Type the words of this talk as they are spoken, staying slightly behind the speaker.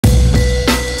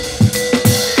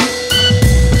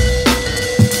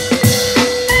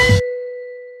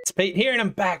It's Pete here, and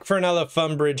I'm back for another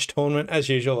Fun Bridge tournament. As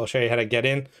usual, I'll show you how to get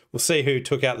in. We'll see who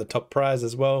took out the top prize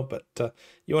as well, but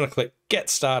you want to click Get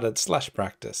Started /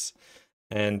 Practice,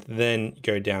 and then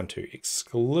go down to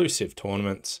Exclusive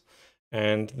Tournaments,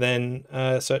 and then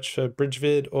search for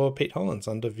Bridgevid or Pete Hollins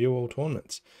under View All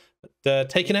Tournaments. But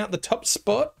taking out the top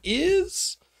spot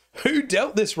is... Who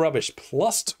dealt this rubbish?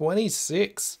 Plus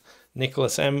 26.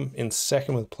 Nicholas M in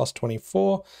second with plus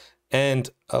 24. And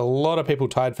a lot of people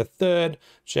tied for third.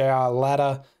 JR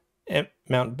Ladder,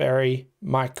 Mountberry,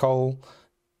 Mike Cole,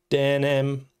 Dan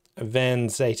M, Van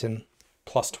Zayton,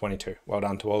 plus 22. Well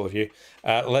done to all of you.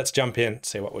 Let's jump in,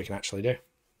 see what we can actually do.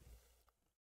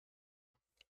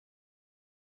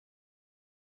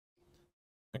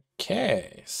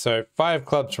 Okay, so 5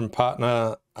 clubs from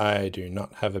partner. I do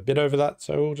not have a bid over that,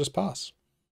 so we'll just pass.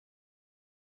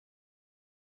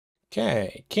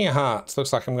 Okay, King of Hearts.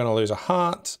 Looks like I'm going to lose a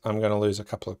heart. I'm going to lose a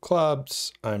couple of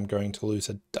clubs. I'm going to lose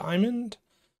a diamond.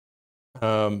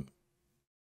 Hey,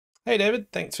 David.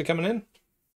 Thanks for coming in.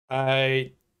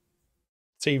 I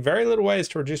see very little ways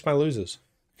to reduce my losers.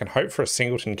 I can hope for a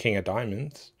singleton King of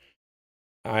Diamonds.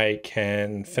 I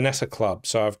can finesse a club.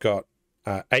 So I've got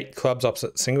 8 clubs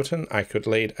opposite singleton. I could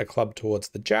lead a club towards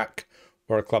the jack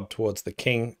or a club towards the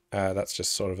king. That's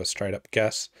just sort of a straight up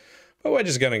guess. But we're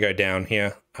just going to go down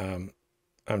here. I'm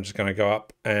just going to go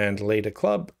up and lead a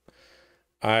club.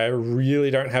 I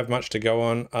really don't have much to go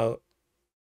on.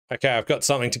 Okay, I've got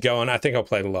something to go on. I think I'll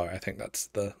play low. I think that's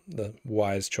the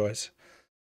wise choice.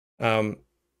 I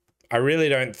really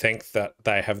don't think that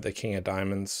they have the King of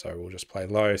Diamonds, so we'll just play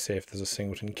low, see if there's a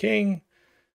singleton king.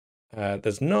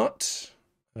 There's not.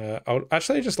 I'll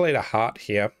actually just lead a heart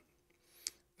here.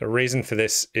 The reason for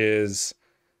this is...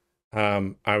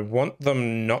 I want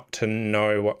them not to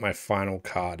know what my final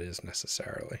card is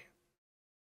necessarily.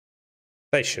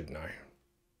 They should know.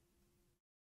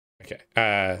 Okay,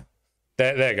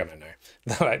 they're gonna know.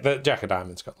 Like the Jack of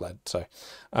Diamonds got led, so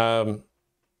 2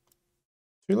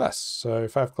 less, so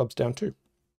 5 clubs down 2.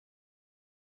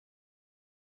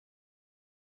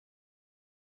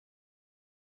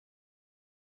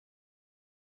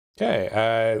 Okay,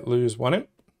 I lose 1 imp.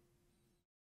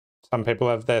 Some people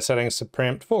have their settings to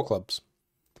preempt 4 clubs.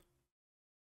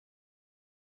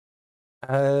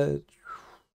 Flat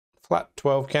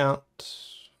 12 count.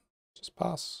 Just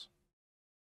pass.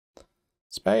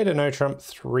 Spade or no trump,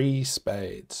 3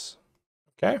 spades.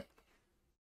 Okay.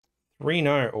 3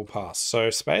 no or pass. So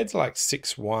spades are like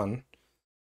 6-1.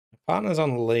 Partner's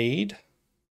on lead.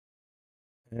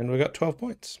 And we got 12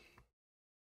 points.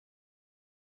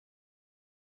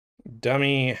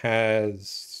 Dummy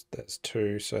has, there's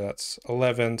 2, so that's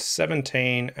 11,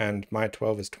 17, and my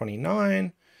 12 is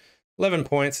 29. 11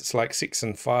 points, it's like 6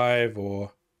 and 5,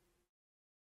 or...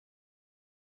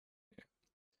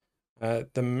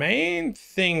 the main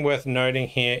thing worth noting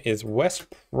here is West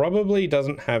probably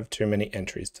doesn't have too many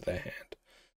entries to their hand.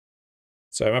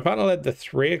 So my partner led the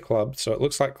 3 of clubs, so it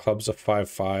looks like clubs are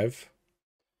 5-5.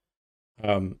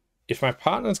 If my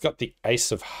partner's got the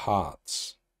ace of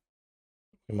hearts,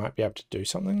 we might be able to do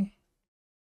something.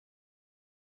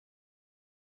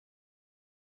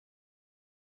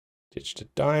 Ditched a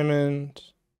diamond.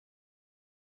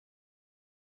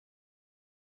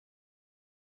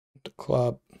 The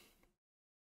club.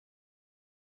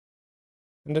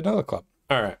 And another club.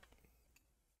 All right.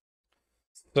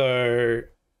 So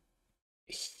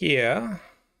here,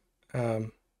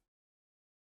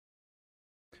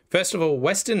 first of all,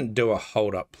 West didn't do a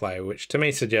hold-up play, which to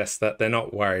me suggests that they're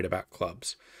not worried about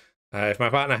clubs. If my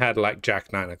partner had like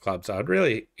Jack 9 of clubs, I'd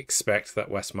really expect that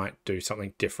West might do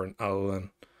something different other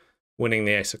than winning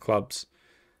the ace of clubs.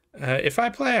 If I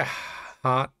play a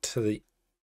heart to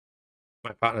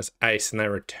my partner's ace and they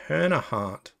return a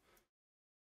heart,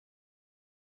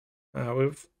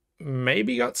 we've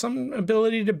maybe got some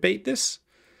ability to beat this.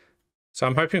 So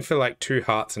I'm hoping for like 2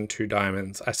 hearts and 2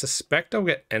 diamonds. I suspect I'll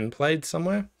get end played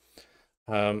somewhere.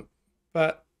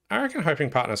 But I reckon hoping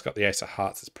partner's got the ace of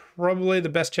hearts is probably the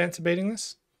best chance of beating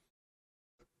this.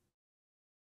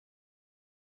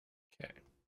 Okay.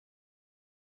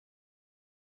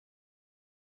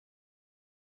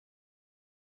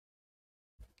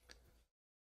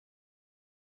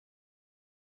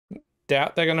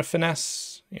 Doubt they're going to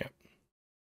finesse. Yeah.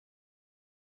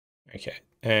 Okay.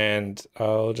 And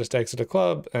I'll just exit a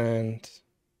club and...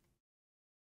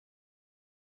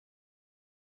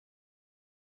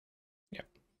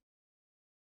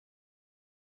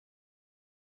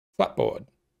 Flatboard.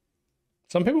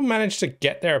 Some people manage to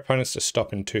get their opponents to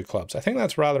stop in 2 clubs. I think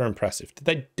that's rather impressive. Did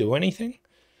they do anything?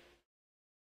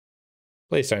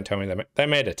 Please don't tell me they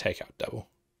made a takeout double.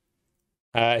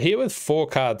 Here with 4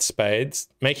 card spades,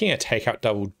 making a takeout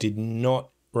double did not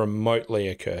remotely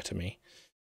occur to me.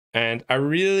 And I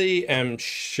really am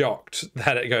shocked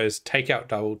that it goes takeout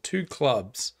double, 2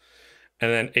 clubs,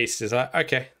 and then East is like,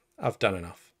 okay, I've done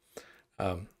enough.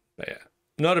 But yeah,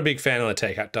 not a big fan of the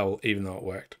takeout double, even though it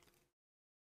worked.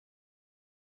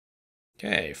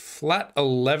 Okay, flat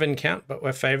 11 count, but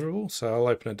we're favorable, so I'll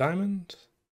open a diamond.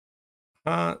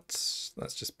 Hearts,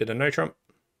 that's just bit of no trump.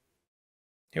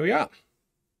 Here we are.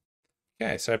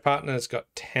 Okay, so partner's got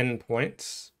 10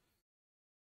 points.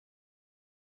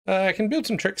 I can build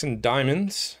some tricks in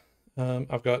diamonds.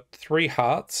 I've got 3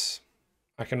 hearts.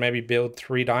 I can maybe build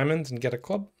 3 diamonds and get a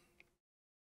club.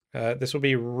 This will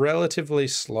be relatively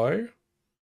slow.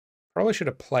 Probably should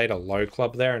have played a low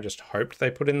club there and just hoped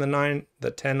they put in the 9, the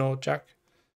 10 or jack.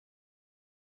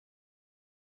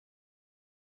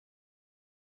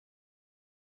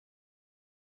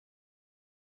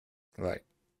 Like,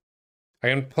 I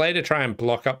can play to try and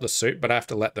block up the suit, but I have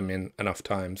to let them in enough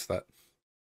times that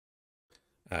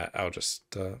I'll just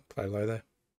play low there.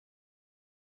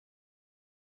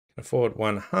 Can afford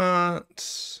 1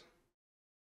 heart.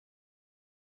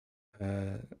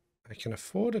 I can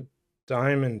afford a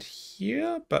diamond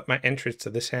here, but my entries to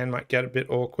this hand might get a bit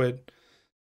awkward.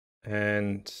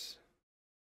 And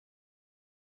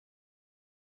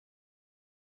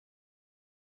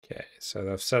okay,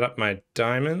 so I've set up my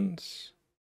diamonds.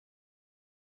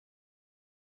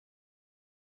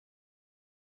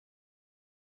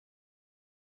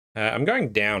 I'm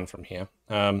going down from here.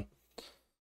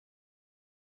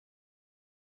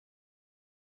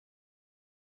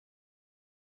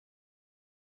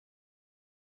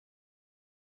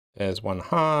 There's 1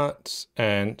 heart,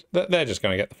 and they're just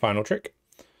going to get the final trick.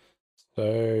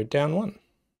 So down 1.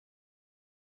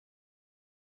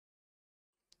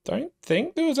 Don't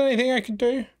think there was anything I could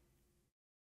do.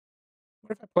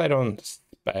 What if I played on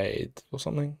spades or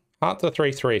something? Hearts are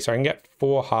 3/3, so I can get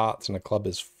 4 hearts and a club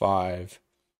is 5.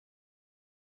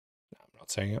 No, I'm not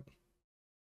saying it.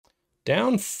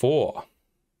 Down 4.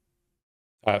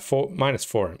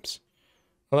 -4 imps.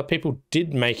 Other people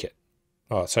did make it.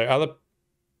 Oh, so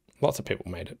lots of people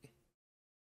made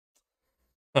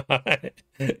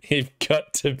it. You've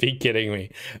got to be kidding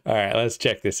me. All right, let's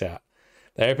check this out.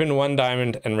 They opened 1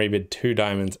 diamond and rebid 2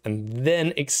 diamonds and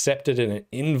then accepted an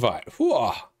invite.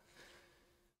 Whoa.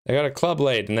 They got a club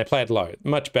lead and they played low.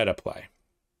 Much better play.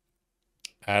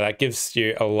 That gives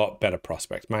you a lot better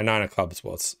prospect. My 9 of clubs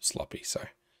was sloppy, so.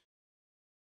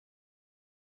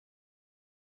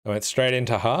 I went straight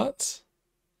into hearts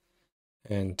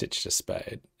and ditched a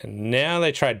spade. And now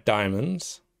they tried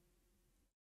diamonds.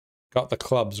 Got the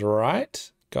clubs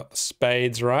right. Got the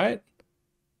spades right.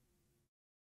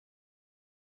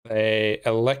 They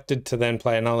elected to then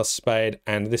play another spade,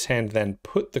 and this hand then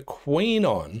put the queen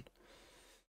on.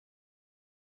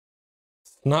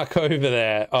 Snuck over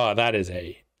there. Oh, that is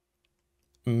a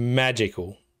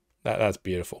magical. That's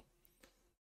beautiful.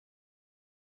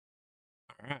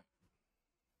 All right.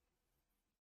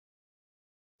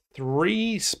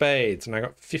 3 spades, and I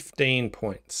got 15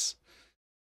 points.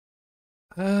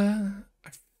 I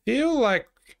feel like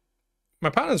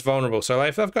my partner's vulnerable, so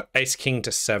if I've got ace king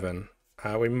to 7,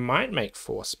 we might make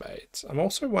 4 spades. I'm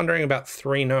also wondering about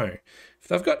 3-no. If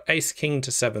they've got ace king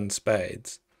to 7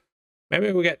 spades,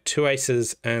 maybe we'll get 2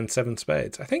 aces and 7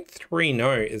 spades. I think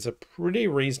 3-no is a pretty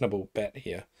reasonable bet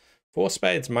here. 4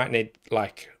 spades might need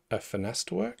like a finesse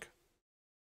to work.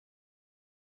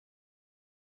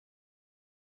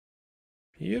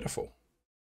 Beautiful.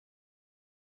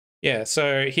 Yeah,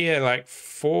 so here like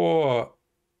 4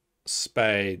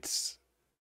 spades.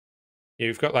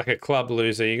 You've got like a club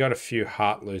loser, you got a few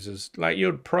heart losers. Like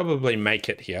you'd probably make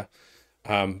it here.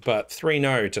 But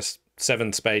 3-no, just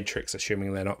 7 spade tricks,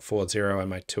 assuming they're not 4-0 and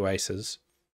my 2 aces.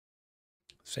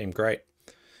 Seem great.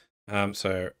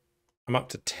 So I'm up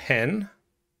to 10.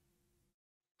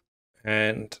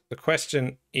 And the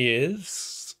question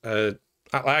is,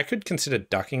 I could consider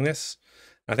ducking this.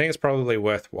 I think it's probably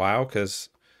worthwhile because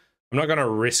I'm not going to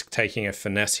risk taking a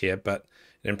finesse here, but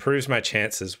it improves my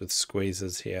chances with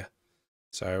squeezes here.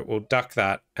 So we'll duck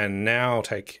that, and now I'll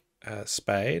take a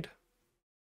spade.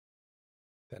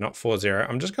 They're not 4-0.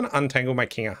 I'm just going to untangle my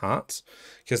king of hearts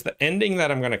because the ending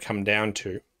that I'm going to come down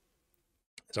to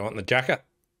is I want the jacker.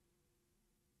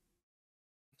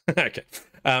 Okay,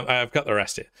 I've got the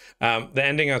rest here. The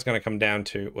ending I was going to come down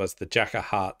to was the jack of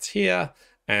hearts here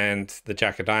and the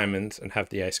jack of diamonds and have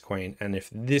the ace queen. And if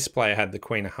this player had the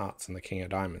queen of hearts and the king of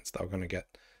diamonds, they were going to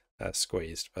get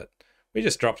squeezed. But we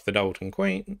just dropped the doubleton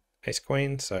queen, ace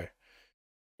queen. So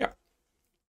yeah,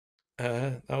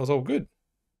 that was all good.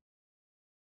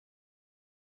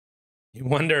 You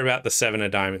wonder about the 7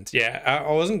 of diamonds. Yeah,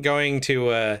 I wasn't going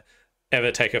to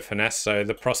ever take a finesse, so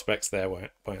the prospects there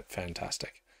weren't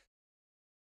fantastic.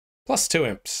 Plus 2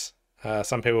 imps.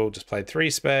 Some people just played 3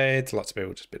 spades. Lots of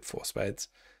people just bid 4 spades.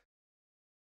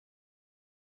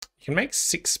 You can make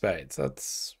 6 spades.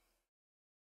 That's...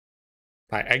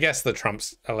 I guess the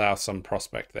trumps allow some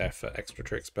prospect there for extra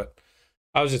tricks, but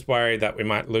I was just worried that we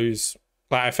might lose.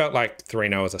 Like, I felt like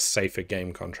 3-0 was a safer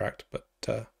game contract, but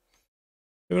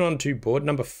moving on to board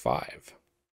number 5.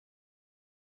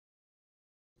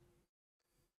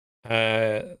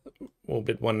 We'll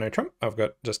bid 1 no trump. I've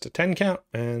got just a 10 count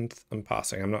and I'm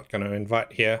passing. I'm not going to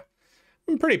invite here.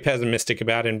 I'm pretty pessimistic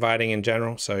about inviting in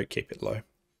general, so keep it low.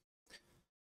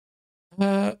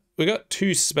 We got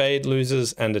 2 spade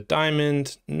losers and a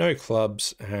diamond, no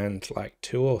clubs, and like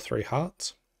 2 or 3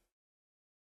 hearts.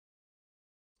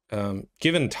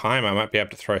 Given time, I might be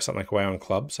able to throw something away on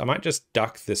clubs. I might just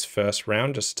duck this first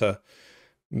round just to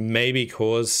maybe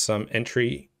cause some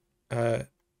entry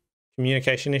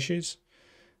communication issues.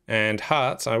 And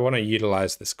hearts, I want to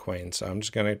utilize this queen, so I'm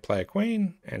just going to play a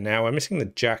queen. And now we're missing the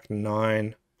jack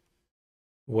 9.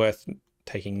 Worth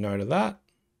taking note of that.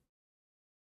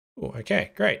 Ooh,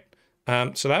 okay, great.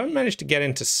 So they haven't managed to get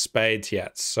into spades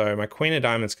yet, so my queen of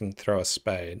diamonds can throw a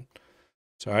spade.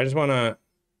 So I just want to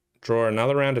draw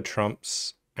another round of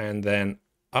trumps and then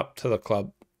up to the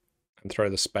club and throw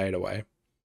the spade away.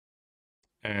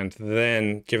 And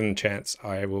then, given the chance,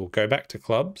 I will go back to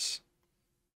clubs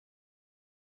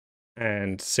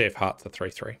and see if hearts are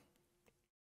 3-3.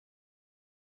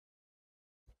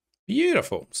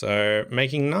 Beautiful. So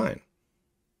making 9.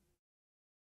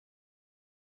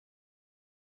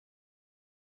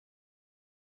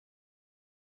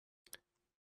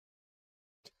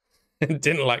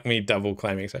 Didn't like me double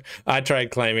claiming. So I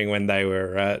tried claiming when they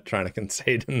were trying to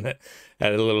concede and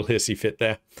had a little hissy fit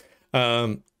there.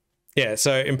 Yeah,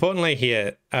 so importantly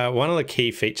here, one of the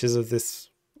key features of this,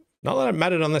 not that it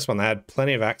mattered on this one, they had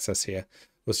plenty of access here,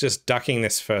 was just ducking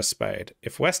this first spade.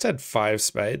 If West had 5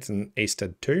 spades and East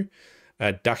had 2,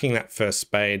 ducking that first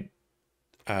spade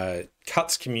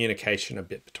cuts communication a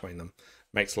bit between them,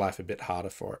 makes life a bit harder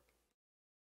for it.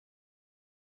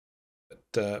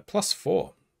 But plus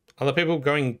 4. Other people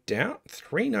going down?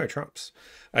 3 no trumps.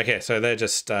 Okay, so they're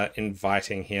just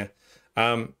inviting here.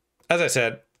 As I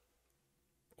said,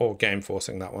 or game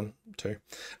forcing that one too.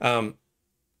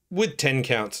 With 10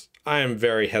 counts, I am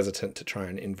very hesitant to try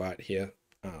and invite here.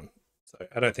 So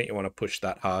I don't think you want to push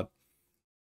that hard.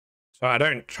 So I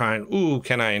don't try and, ooh,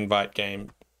 can I invite game?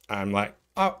 I'm like,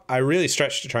 oh, I really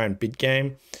stretch to try and bid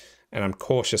game, and I'm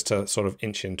cautious to sort of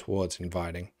inch in towards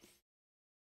inviting.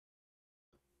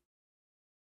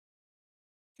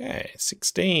 Okay,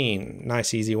 16.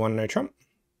 Nice, easy 1 no trump.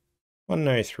 1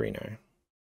 no, 3 no.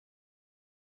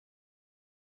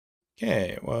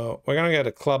 Okay, well, we're going to go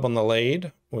to club on the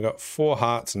lead. We've got 4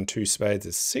 hearts and 2 spades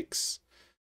is 6.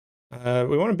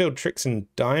 We want to build tricks in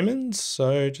diamonds,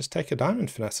 so just take a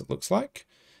diamond finesse, it looks like,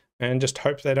 and just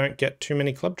hope they don't get too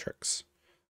many club tricks.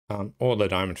 Or the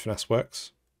diamond finesse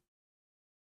works.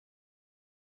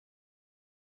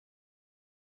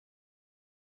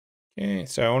 Okay,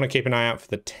 so I want to keep an eye out for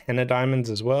the 10 of diamonds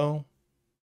as well.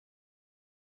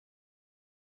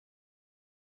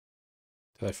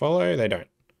 Do they follow? They don't.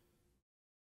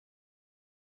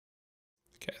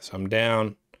 Okay, so I'm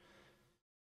down.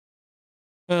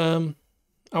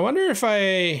 I wonder if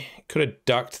I could have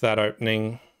ducked that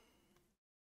opening.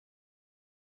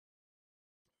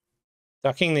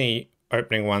 Ducking the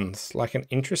opening one's like an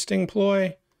interesting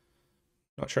ploy.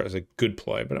 Not sure it was a good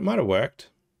ploy, but it might have worked.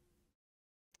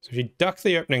 So if you duck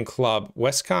the opening club,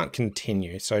 West can't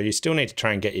continue, so you still need to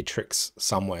try and get your tricks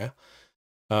somewhere.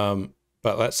 But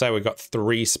let's say we've got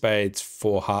 3 spades,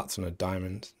 4 hearts, and a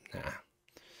diamond. Nah.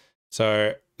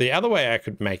 So the other way I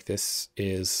could make this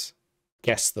is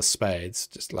guess the spades,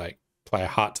 just like play a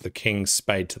heart to the king,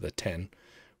 spade to the 10,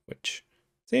 which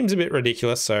seems a bit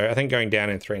ridiculous. So I think going down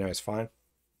in 3-0 is fine.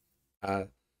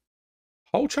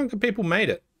 Whole chunk of people made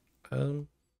it.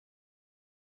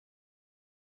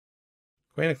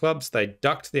 Queen of clubs, they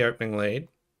ducked the opening lead.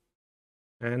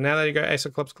 And now they go ace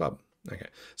of clubs club. Okay.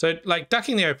 So like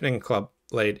ducking the opening club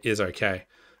lead is okay.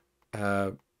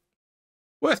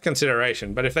 Worth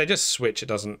consideration, but if they just switch, it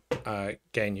doesn't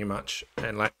gain you much.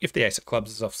 And like if the ace of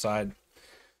clubs is offside,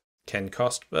 can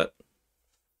cost, but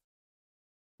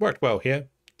worked well here.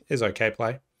 Is okay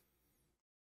play.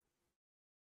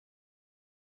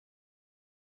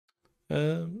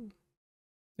 Yeah,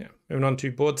 moving on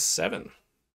to board 7.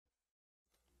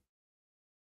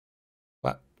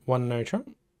 Flat 1 no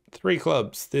trump. 3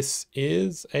 clubs. This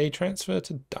is a transfer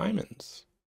to diamonds.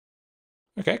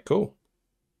 Okay, cool.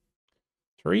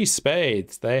 3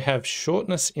 spades. They have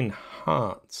shortness in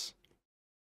hearts.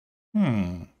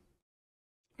 I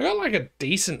got like a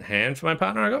decent hand for my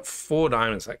partner. I got 4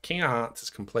 diamonds. Like king of hearts is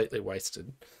completely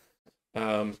wasted.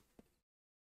 And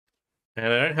I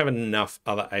don't have enough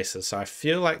other aces, so I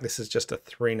feel like this is just a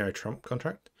 3-no trump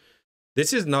contract.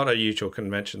 This is not a usual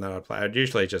convention that I play. I'd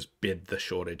usually just bid the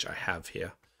shortage I have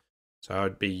here. So I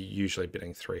would be usually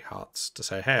bidding 3 hearts to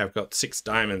say, hey, I've got 6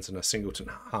 diamonds and a singleton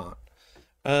heart.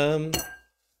 Oops,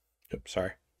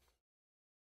 sorry.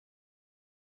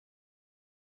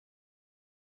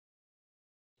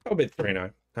 I'll bid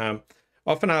 3-no.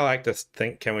 Often I like to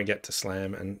think, can we get to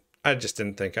slam? And I just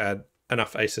didn't think I had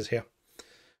enough aces here.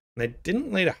 And they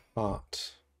didn't lead a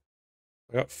heart.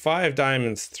 I got 5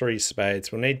 diamonds, 3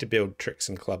 spades. We'll need to build tricks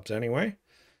and clubs anyway.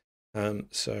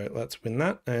 So let's win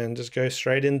that and just go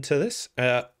straight into this.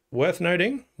 Worth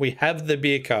noting, we have the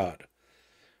beer card.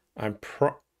 I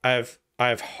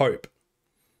have hope.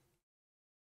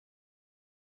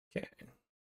 Okay.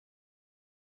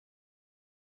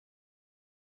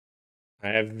 I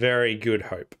have very good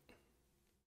hope.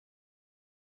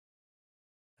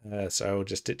 So we'll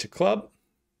just ditch a club.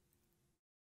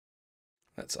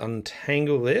 Let's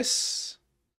untangle this.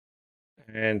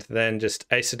 And then just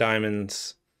ace of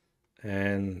diamonds.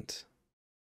 And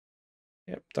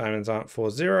yep, diamonds aren't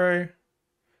 4-0.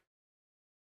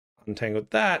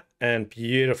 Untangled that, and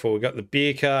beautiful. We got the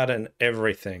beer card and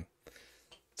everything.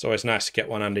 It's always nice to get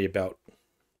one under your belt.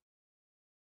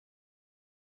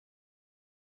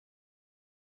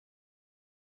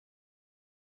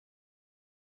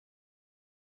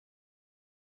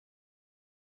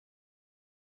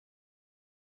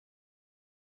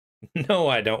 No,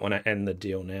 I don't want to end the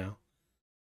deal now.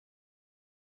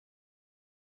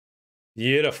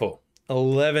 Beautiful.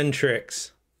 11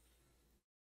 tricks.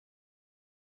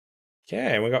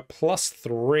 Okay, we got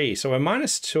 +3. So we're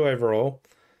 -2 overall.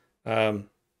 Yeah,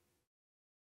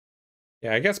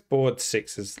 I guess board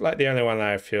 6 is like the only one that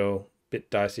I feel a bit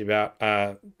dicey about.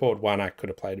 Board 1 I could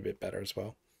have played a bit better as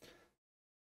well.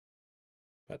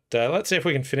 But let's see if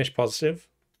we can finish positive.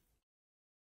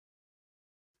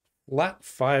 Flat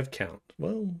 5 count.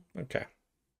 Well, okay.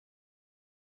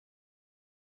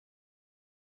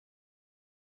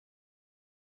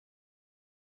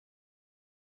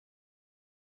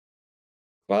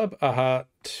 Club, a heart,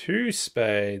 2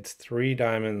 spades, 3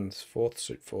 diamonds, 4th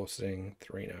suit forcing,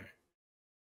 3-no.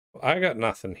 Well, I got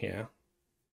nothing here.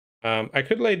 I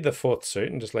could lead the 4th suit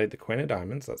and just lead the queen of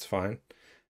diamonds. That's fine.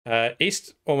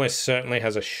 East almost certainly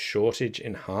has a shortage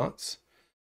in hearts.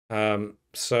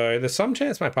 So there's some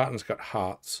chance my partner's got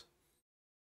hearts.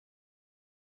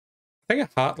 I think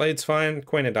a heart lead's fine.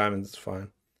 Queen of diamonds is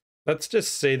fine. Let's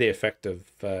just see the effect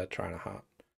of trying a heart.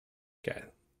 Okay,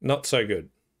 not so good.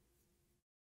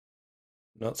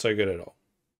 Not so good at all.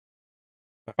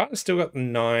 My partner's still got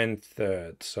 9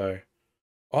 thirds, so...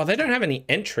 Oh, they don't have any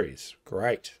entries.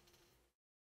 Great.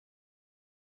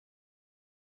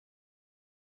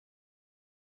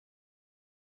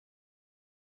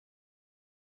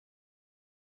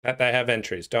 They have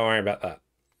entries. Don't worry about that.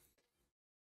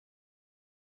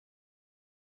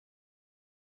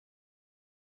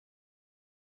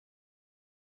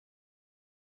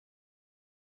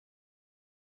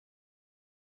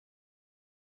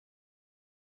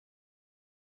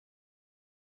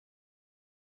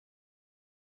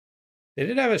 They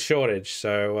did have a shortage,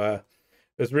 so it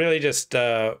was really just...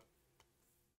 so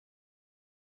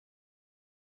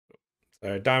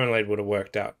Diamond Lead would have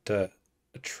worked out a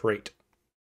treat.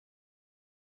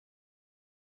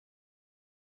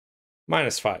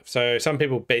 -5. So some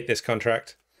people beat this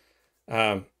contract.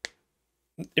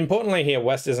 Importantly here,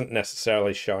 West isn't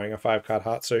necessarily showing a 5-card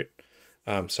heart suit.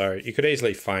 So you could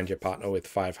easily find your partner with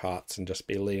 5 hearts and just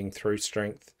be leading through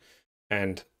strength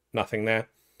and nothing there.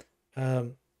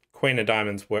 Queen of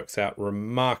diamonds works out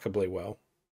remarkably well.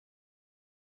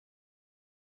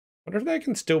 Wonder if they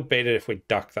can still beat it if we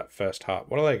duck that first heart.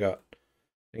 What do they got?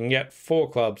 They can get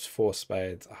 4 clubs, 4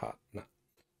 spades, a heart. No.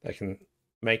 They can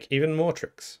make even more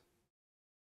tricks.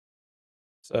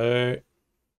 So,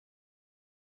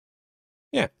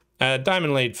 yeah,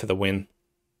 diamond lead for the win.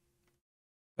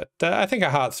 But I think a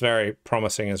heart's very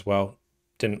promising as well.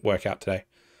 Didn't work out today.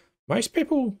 Most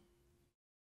people...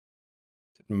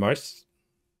 I'm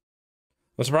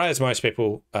surprised most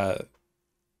people had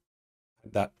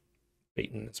that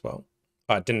beaten as well.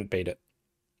 I didn't beat it.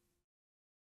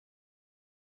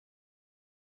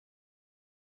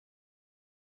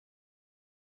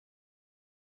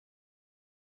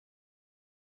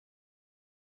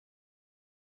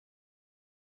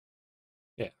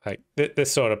 Yeah, like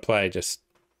this sort of play just...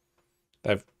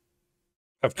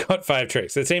 I've got 5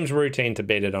 tricks. It seems routine to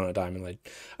beat it on a diamond lead.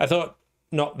 I thought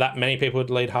not that many people would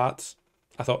lead hearts.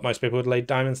 I thought most people would lead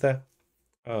diamonds there.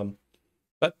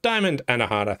 But diamond and a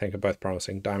heart, I think, are both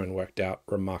promising. Diamond worked out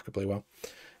remarkably well.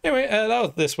 Anyway, that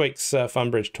was this week's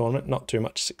Funbridge tournament. Not too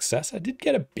much success. I did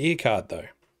get a beer card, though.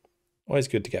 Always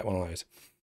good to get one of those.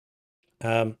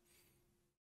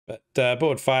 But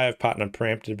board 5, partner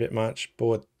preempted a bit much.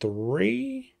 Board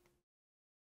 3.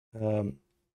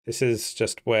 This is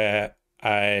just where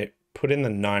I put in the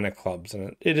 9 of clubs,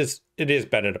 and it is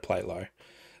better to play low.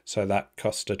 So that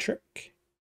cost a trick.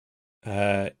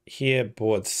 Here,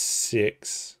 board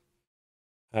 6.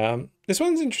 This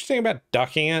one's interesting about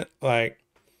ducking it, like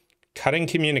cutting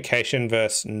communication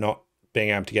versus not being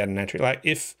able to get an entry. Like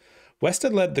if West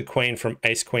had led the queen from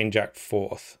ace, queen, jack,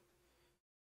 4th,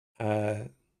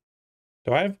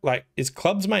 do I have, like, is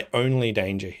clubs my only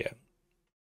danger here?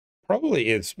 Probably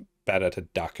is better to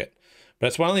duck it. But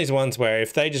it's one of these ones where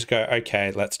if they just go,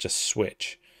 okay, let's just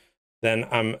switch, then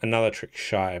I'm another trick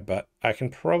shy. But I can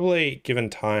probably,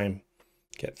 given time,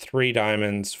 get 3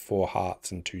 diamonds, 4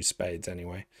 hearts, and 2 spades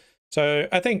anyway. So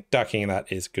I think ducking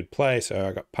that is good play, so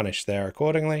I got punished there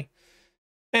accordingly.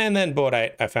 And then board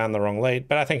 8, I found the wrong lead,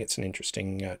 but I think it's an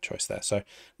interesting choice there. So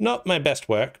not my best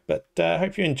work, but I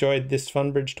hope you enjoyed this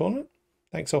Funbridge tournament.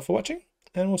 Thanks all for watching,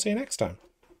 and we'll see you next time.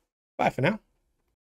 Bye for now.